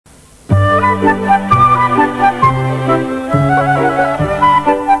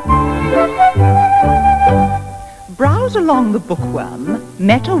Browse along the bookworm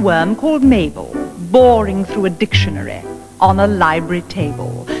met a worm called Mabel, boring through a dictionary on a library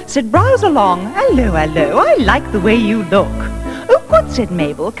table. Said Browse along, "Hello, hello, I like the way you look." "Oh, good," said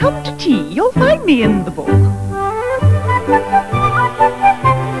Mabel, "come to tea, you'll find me in the book."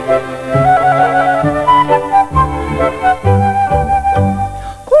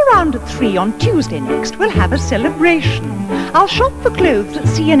 Call round at 3 on Tuesday next, we'll have a celebration. I'll shop for clothes at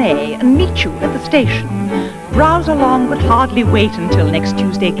C&A and meet you at the station. Browse along would hardly wait until next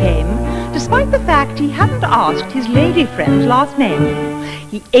Tuesday came, despite the fact he hadn't asked his lady friend's last name.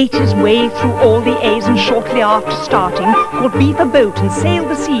 He ate his way through all the A's and shortly after starting, caught beef a boat and sailed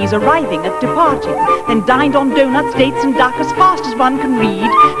the seas, arriving at departing. Then dined on donuts, dates and duck as fast as one can read,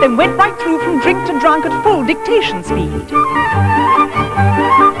 then went right through from drink to drunk at full dictation speed.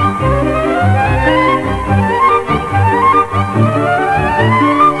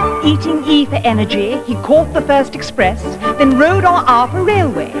 Eating E for energy, he caught the first express, then rode on R for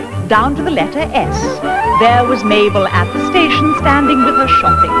railway, down to the letter S. There was Mabel at the station, standing with her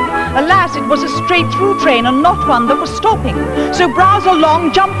shopping. Alas, it was a straight-through train and not one that was stopping. So Browse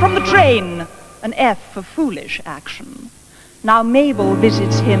along jumped from the train, an F for foolish action. Now Mabel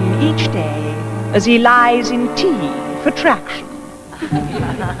visits him each day as he lies in T for traction.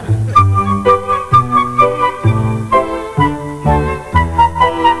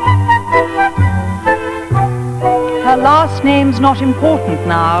 Her last name's not important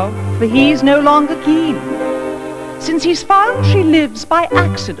now, for he's no longer keen, since he's found she lives by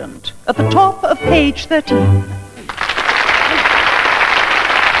accident at the top of page 13.